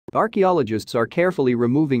Archaeologists are carefully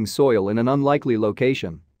removing soil in an unlikely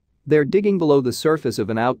location. They're digging below the surface of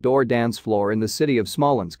an outdoor dance floor in the city of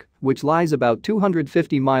Smolensk, which lies about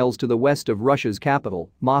 250 miles to the west of Russia's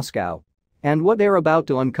capital, Moscow. And what they're about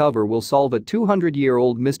to uncover will solve a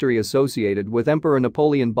 200-year-old mystery associated with Emperor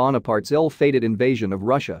Napoleon Bonaparte's ill-fated invasion of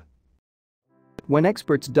Russia. When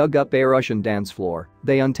experts dug up a Russian dance floor,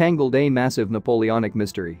 they untangled a massive Napoleonic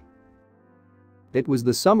mystery. It was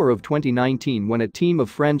the summer of 2019 when a team of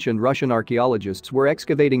French and Russian archaeologists were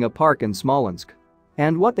excavating a park in Smolensk.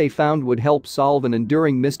 And what they found would help solve an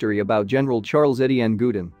enduring mystery about General Charles-Étienne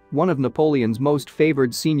Gudin, one of Napoleon's most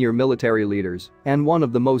favored senior military leaders and one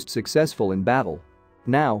of the most successful in battle.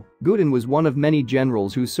 Now, Gudin was one of many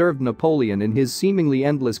generals who served Napoleon in his seemingly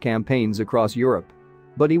endless campaigns across Europe.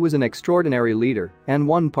 But he was an extraordinary leader and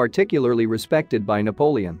one particularly respected by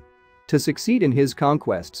Napoleon. To succeed in his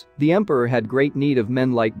conquests, the emperor had great need of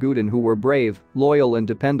men like Gudin who were brave, loyal and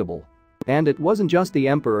dependable. And it wasn't just the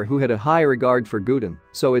emperor who had a high regard for Gudin,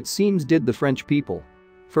 so it seems did the French people.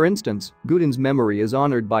 For instance, Gudin's memory is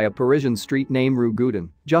honored by a Parisian street named Rue Gudin,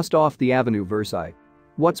 just off the Avenue Versailles.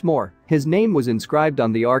 What's more, his name was inscribed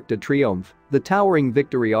on the Arc de Triomphe, the towering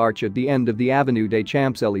victory arch at the end of the Avenue des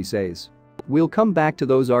Champs-Élysées. We'll come back to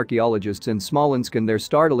those archaeologists in Smolensk and their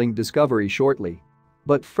startling discovery shortly.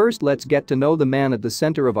 But first let's get to know the man at the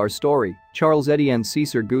center of our story, Charles-Étienne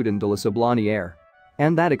César Gudin de la Sablonnière.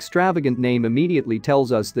 And that extravagant name immediately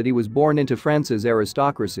tells us that he was born into France's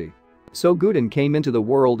aristocracy. So Gudin came into the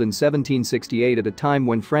world in 1768 at a time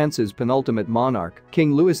when France's penultimate monarch,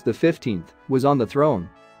 King Louis XV, was on the throne.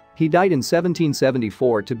 He died in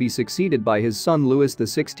 1774 to be succeeded by his son Louis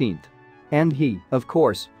XVI. And he, of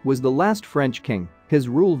course, was the last French king, his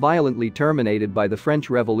rule violently terminated by the French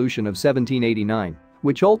Revolution of 1789,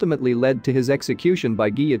 which ultimately led to his execution by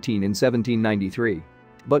guillotine in 1793.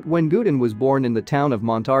 But when Gudin was born in the town of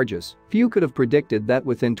Montargis, few could have predicted that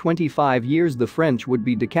within 25 years the French would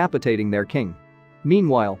be decapitating their king.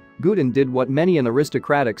 Meanwhile, Gudin did what many an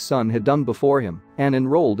aristocratic son had done before him and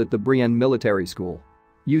enrolled at the Brienne military school.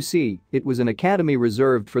 You see, it was an academy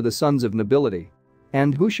reserved for the sons of nobility.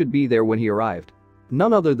 And who should be there when he arrived?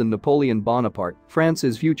 None other than Napoleon Bonaparte,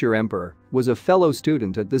 France's future emperor, was a fellow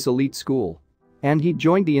student at this elite school. And he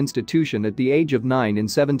joined the institution at the age of 9 in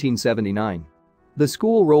 1779. The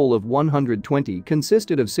school roll of 120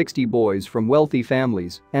 consisted of 60 boys from wealthy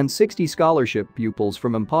families and 60 scholarship pupils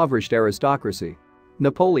from impoverished aristocracy.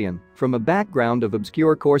 Napoleon, from a background of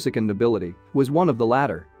obscure Corsican nobility, was one of the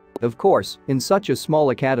latter. Of course, in such a small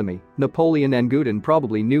academy, Napoleon and Gudin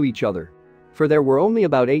probably knew each other. For there were only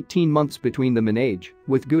about 18 months between them in age,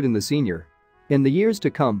 with Gudin the senior. In the years to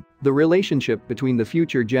come, the relationship between the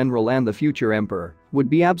future general and the future emperor would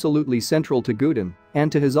be absolutely central to Gudin and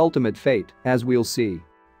to his ultimate fate, as we'll see.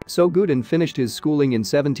 So Gudin finished his schooling in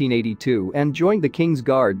 1782 and joined the King's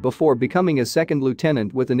Guard before becoming a second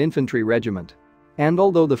lieutenant with an infantry regiment. And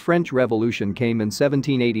although the French Revolution came in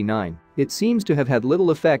 1789, it seems to have had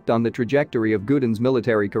little effect on the trajectory of Gudin's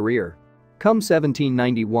military career. Come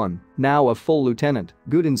 1791, now a full lieutenant,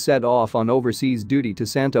 Gudin set off on overseas duty to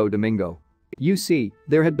Santo Domingo. You see,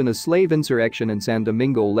 there had been a slave insurrection in San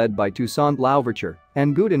Domingo led by Toussaint Louverture,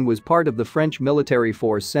 and Gudin was part of the French military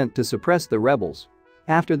force sent to suppress the rebels.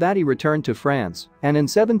 After that he returned to France, and in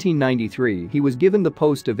 1793 he was given the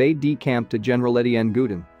post of aide-de-camp to General Étienne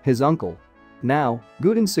Gudin, his uncle. Now,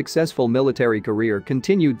 Gudin's successful military career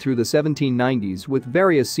continued through the 1790s with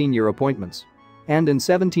various senior appointments. And in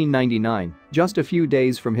 1799, just a few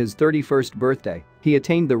days from his 31st birthday, he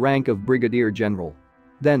attained the rank of brigadier general.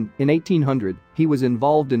 Then, in 1800, he was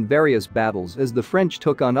involved in various battles as the French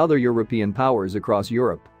took on other European powers across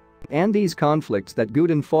Europe. And these conflicts that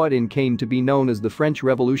Gudin fought in came to be known as the French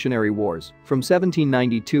Revolutionary Wars, from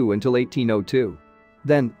 1792 until 1802.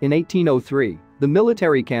 Then, in 1803, the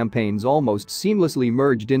military campaigns almost seamlessly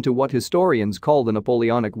merged into what historians call the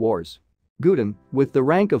Napoleonic Wars. Gudin, with the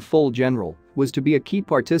rank of full general, was to be a key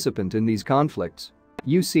participant in these conflicts.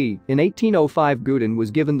 You see, in 1805 Gudin was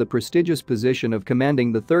given the prestigious position of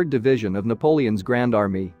commanding the 3rd Division of Napoleon's Grand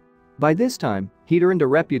Army. By this time, he'd earned a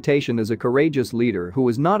reputation as a courageous leader who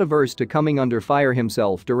was not averse to coming under fire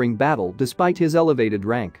himself during battle despite his elevated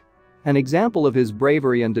rank. An example of his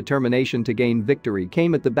bravery and determination to gain victory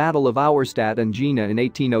came at the Battle of Auerstadt and Jena in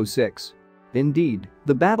 1806. Indeed,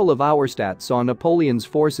 the Battle of Auerstadt saw Napoleon's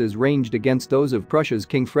forces ranged against those of Prussia's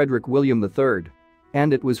King Frederick William III.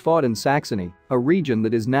 And it was fought in Saxony, a region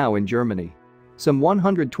that is now in Germany. Some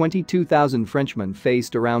 122,000 Frenchmen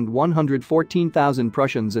faced around 114,000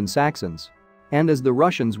 Prussians and Saxons. And as the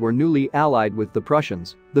Russians were newly allied with the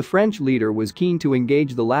Prussians, the French leader was keen to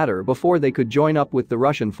engage the latter before they could join up with the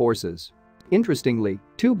Russian forces. Interestingly,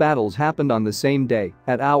 two battles happened on the same day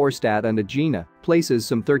at Auerstadt and Aegina, places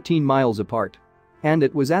some 13 miles apart. And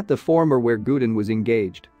it was at the former where Gudin was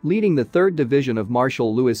engaged, leading the 3rd Division of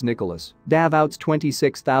Marshal Louis Nicholas Davout's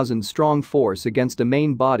 26,000-strong force against a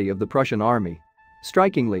main body of the Prussian army.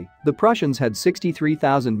 Strikingly, the Prussians had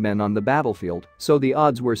 63,000 men on the battlefield, so the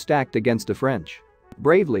odds were stacked against the French.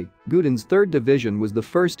 Bravely, Gudin's 3rd Division was the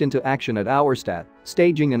first into action at Auerstadt,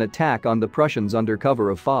 staging an attack on the Prussians under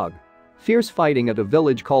cover of fog. Fierce fighting at a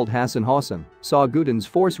village called Hassenhausen saw Gudin's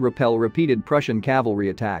force repel repeated Prussian cavalry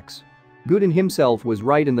attacks. Gudin himself was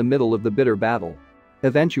right in the middle of the bitter battle.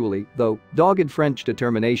 Eventually, though, dogged French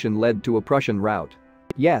determination led to a Prussian rout.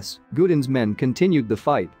 Yes, Gudin's men continued the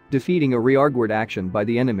fight, defeating a rearguard action by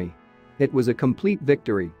the enemy. It was a complete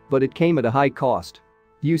victory, but it came at a high cost.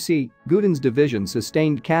 You see, Gudin's division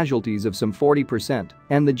sustained casualties of some 40%,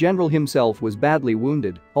 and the general himself was badly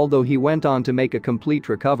wounded, although he went on to make a complete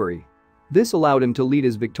recovery. This allowed him to lead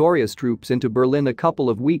his victorious troops into Berlin a couple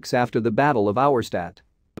of weeks after the Battle of Auerstadt.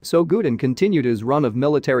 So Gudin continued his run of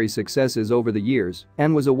military successes over the years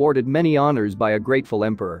and was awarded many honors by a grateful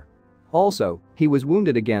emperor. Also, he was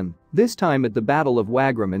wounded again, this time at the Battle of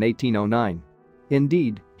Wagram in 1809.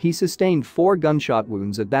 Indeed, he sustained 4 gunshot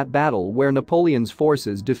wounds at that battle where Napoleon's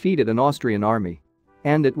forces defeated an Austrian army.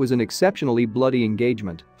 And it was an exceptionally bloody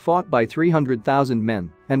engagement, fought by 300,000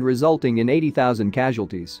 men and resulting in 80,000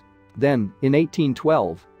 casualties. Then, in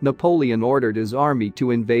 1812, Napoleon ordered his army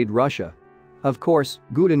to invade Russia. Of course,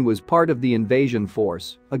 Gudin was part of the invasion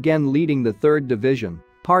force, again leading the 3rd Division,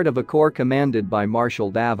 part of a corps commanded by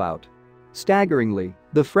Marshal Davout. Staggeringly,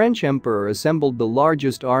 the French emperor assembled the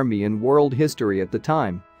largest army in world history at the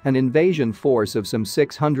time, an invasion force of some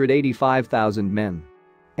 685,000 men.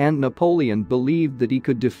 And Napoleon believed that he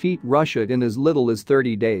could defeat Russia in as little as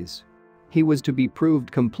 30 days. He was to be proved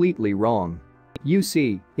completely wrong. You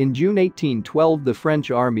see, in June 1812 the French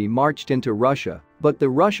army marched into Russia, but the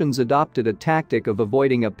Russians adopted a tactic of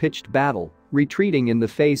avoiding a pitched battle, retreating in the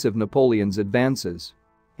face of Napoleon's advances.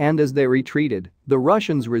 And as they retreated, the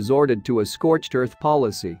Russians resorted to a scorched earth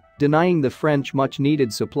policy, denying the French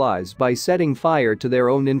much-needed supplies by setting fire to their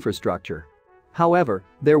own infrastructure. However,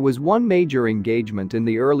 there was one major engagement in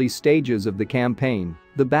the early stages of the campaign,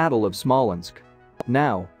 the Battle of Smolensk.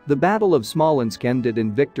 Now, the Battle of Smolensk ended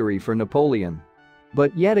in victory for Napoleon.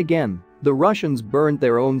 But yet again, the Russians burned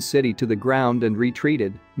their own city to the ground and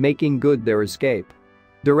retreated, making good their escape.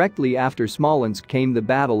 Directly after Smolensk came the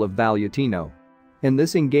Battle of Valutino. In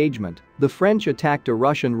this engagement, the French attacked a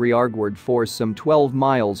Russian rearguard force some 12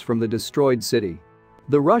 miles from the destroyed city.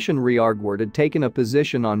 The Russian rearguard had taken a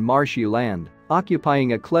position on marshy land,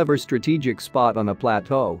 occupying a clever strategic spot on a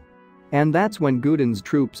plateau. And that's when Gudin's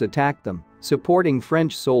troops attacked them, supporting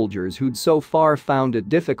French soldiers who'd so far found it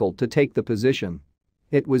difficult to take the position.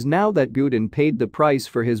 It was now that Gudin paid the price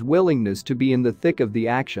for his willingness to be in the thick of the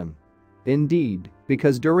action. Indeed,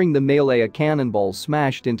 because during the melee a cannonball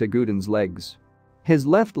smashed into Gudin's legs. His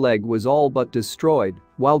left leg was all but destroyed,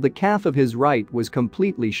 while the calf of his right was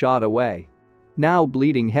completely shot away. Now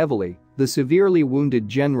bleeding heavily, the severely wounded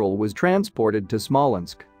general was transported to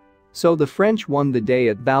Smolensk. So the French won the day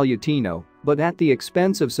at Valutino, but at the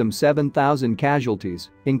expense of some 7,000 casualties,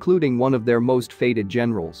 including one of their most fated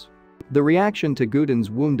generals. The reaction to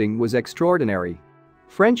Gudin's wounding was extraordinary.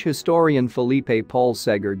 French historian Philippe Paul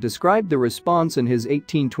Segur described the response in his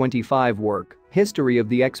 1825 work, History of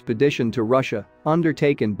the Expedition to Russia,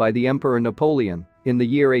 undertaken by the Emperor Napoleon in the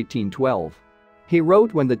year 1812. He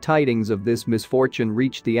wrote, when the tidings of this misfortune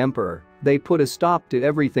reached the emperor, they put a stop to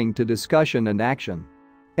everything to discussion and action.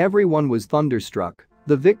 Everyone was thunderstruck.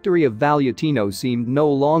 The victory of Valutino seemed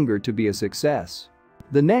no longer to be a success.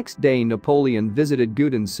 The next day Napoleon visited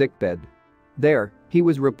Gudin's sickbed. There, he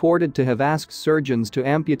was reported to have asked surgeons to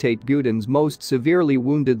amputate Gudin's most severely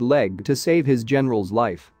wounded leg to save his general's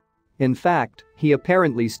life. In fact, he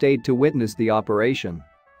apparently stayed to witness the operation.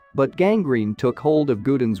 But gangrene took hold of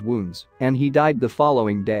Gudin's wounds, and he died the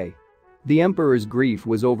following day. The emperor's grief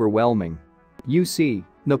was overwhelming. You see,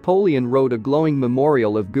 Napoleon wrote a glowing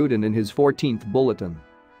memorial of Gudin in his 14th bulletin.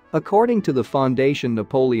 According to the Fondation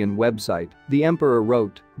Napoleon website, the emperor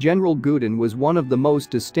wrote, "General Gudin was one of the most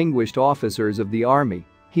distinguished officers of the army.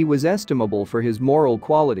 He was estimable for his moral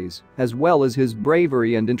qualities, as well as his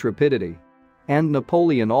bravery and intrepidity." And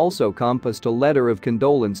Napoleon also composed a letter of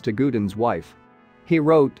condolence to Gudin's wife. He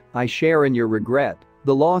wrote, "I share in your regret.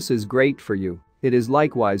 The loss is great for you. It is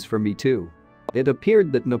likewise for me too." It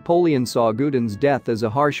appeared that Napoleon saw Gudin's death as a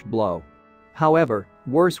harsh blow. However,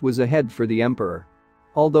 worse was ahead for the emperor.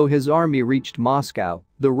 Although his army reached Moscow,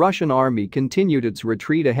 the Russian army continued its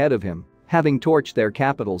retreat ahead of him, having torched their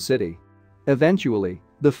capital city. Eventually,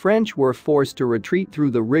 The French were forced to retreat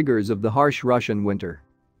through the rigors of the harsh Russian winter.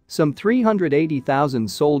 Some 380,000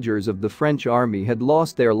 soldiers of the French army had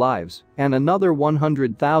lost their lives, and another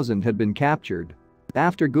 100,000 had been captured.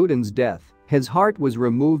 After Gudin's death, his heart was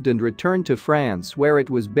removed and returned to France, where it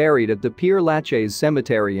was buried at the Père Lachaise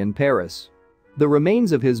cemetery in Paris. The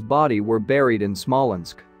remains of his body were buried in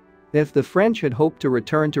Smolensk. If the French had hoped to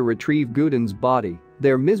return to retrieve Gudin's body,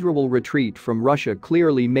 their miserable retreat from Russia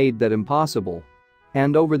clearly made that impossible.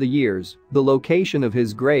 And over the years, the location of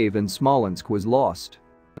his grave in Smolensk was lost.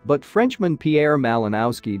 But Frenchman Pierre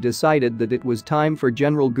Malinowski decided that it was time for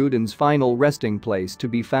General Gudin's final resting place to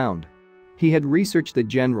be found. He had researched the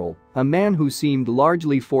general, a man who seemed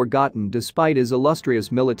largely forgotten despite his illustrious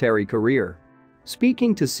military career.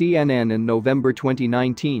 Speaking to CNN in November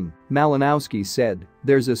 2019, Malinowski said,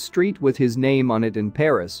 "There's a street with his name on it in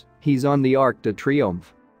Paris, he's on the Arc de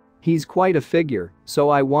Triomphe. He's quite a figure, so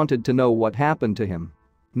I wanted to know what happened to him."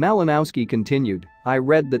 Malinowski continued, "I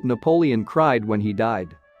read that Napoleon cried when he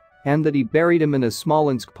died. And that he buried him in a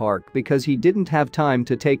Smolensk park because he didn't have time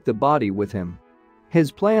to take the body with him.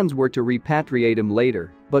 His plans were to repatriate him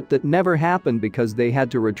later, but that never happened because they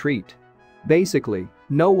had to retreat. Basically,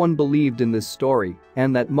 no one believed in this story,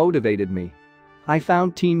 and that motivated me. I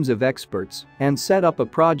found teams of experts and set up a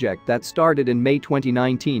project that started in May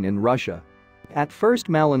 2019 in Russia." At first,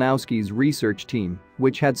 Malinowski's research team,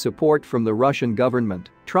 which had support from the Russian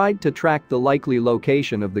government, tried to track the likely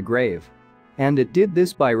location of the grave. And it did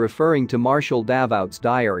this by referring to Marshal Davout's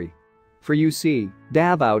diary. For you see,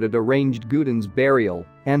 Davout had arranged Gudin's burial,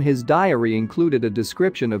 and his diary included a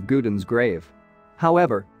description of Gudin's grave.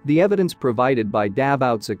 However, the evidence provided by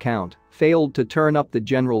Davout's account failed to turn up the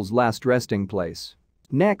general's last resting place.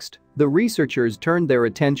 Next, the researchers turned their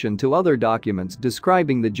attention to other documents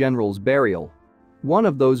describing the general's burial. One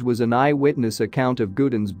of those was an eyewitness account of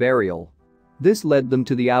Gudin's burial. This led them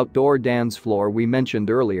to the outdoor dance floor we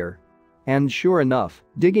mentioned earlier. And sure enough,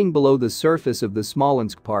 digging below the surface of the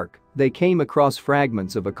Smolensk park, they came across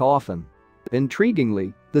fragments of a coffin.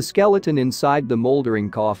 Intriguingly, the skeleton inside the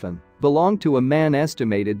moldering coffin belonged to a man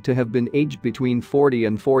estimated to have been aged between 40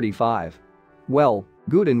 and 45. Well,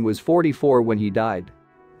 Gudin was 44 when he died.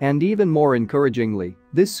 And even more encouragingly,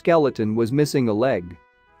 this skeleton was missing a leg.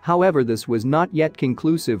 However, this was not yet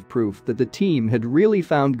conclusive proof that the team had really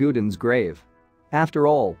found Gudin's grave. After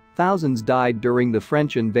all, thousands died during the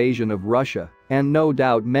French invasion of Russia, and no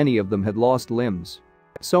doubt many of them had lost limbs.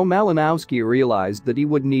 So Malinowski realized that he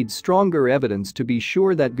would need stronger evidence to be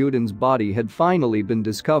sure that Gudin's body had finally been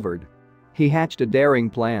discovered. He hatched a daring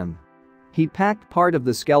plan. He packed part of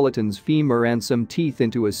the skeleton's femur and some teeth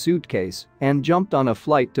into a suitcase and jumped on a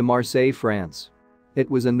flight to Marseille, France.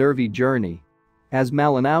 It was a nervy journey. As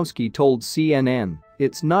Malinowski told CNN,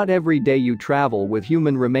 "It's not every day you travel with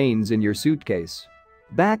human remains in your suitcase."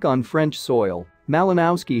 Back on French soil,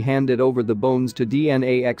 Malinowski handed over the bones to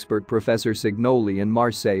DNA expert Professor Signoli in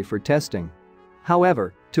Marseille for testing.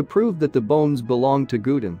 However, to prove that the bones belonged to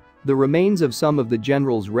Gudin, the remains of some of the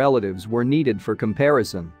general's relatives were needed for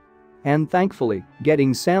comparison. And thankfully,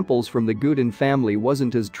 getting samples from the Gudin family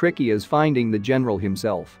wasn't as tricky as finding the general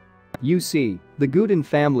himself. You see, the Gudin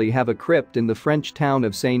family have a crypt in the French town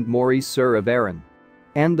of Saint-Maurice-sur-Aveyron.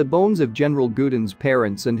 And the bones of General Gudin's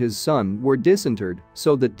parents and his son were disinterred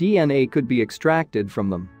so that DNA could be extracted from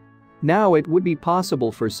them. Now it would be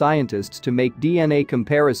possible for scientists to make DNA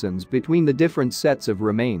comparisons between the different sets of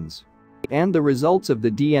remains. And the results of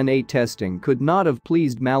the DNA testing could not have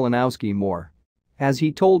pleased Malinowski more. As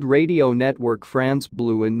he told radio network France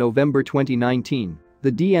Bleu in November 2019,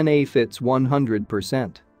 the DNA fits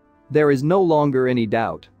 100%. There is no longer any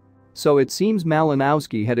doubt. So it seems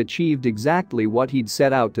Malinowski had achieved exactly what he'd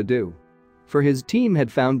set out to do. For his team had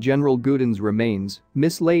found General Gudin's remains,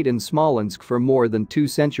 mislaid in Smolensk for more than 2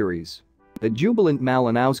 centuries. A jubilant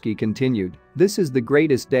Malinowski continued, "This is the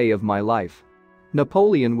greatest day of my life.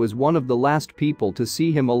 Napoleon was one of the last people to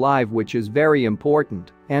see him alive, which is very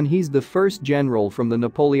important, and he's the first general from the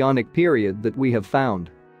Napoleonic period that we have found.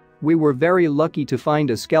 We were very lucky to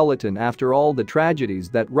find a skeleton after all the tragedies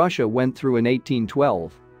that Russia went through in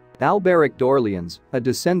 1812. Alberic d'Orléans, a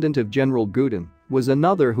descendant of General Gudin, was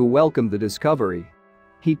another who welcomed the discovery.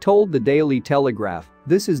 He told the Daily Telegraph,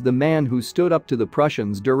 "This is the man who stood up to the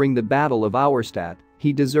Prussians during the Battle of Auerstadt.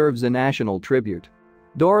 He deserves a national tribute."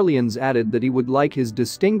 D'Orléans added that he would like his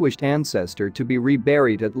distinguished ancestor to be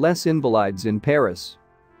reburied at Les Invalides in Paris.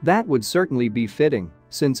 That would certainly be fitting,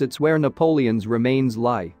 since it's where Napoleon's remains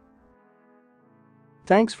lie.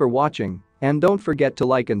 Thanks for watching, and don't forget to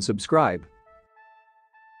like and subscribe.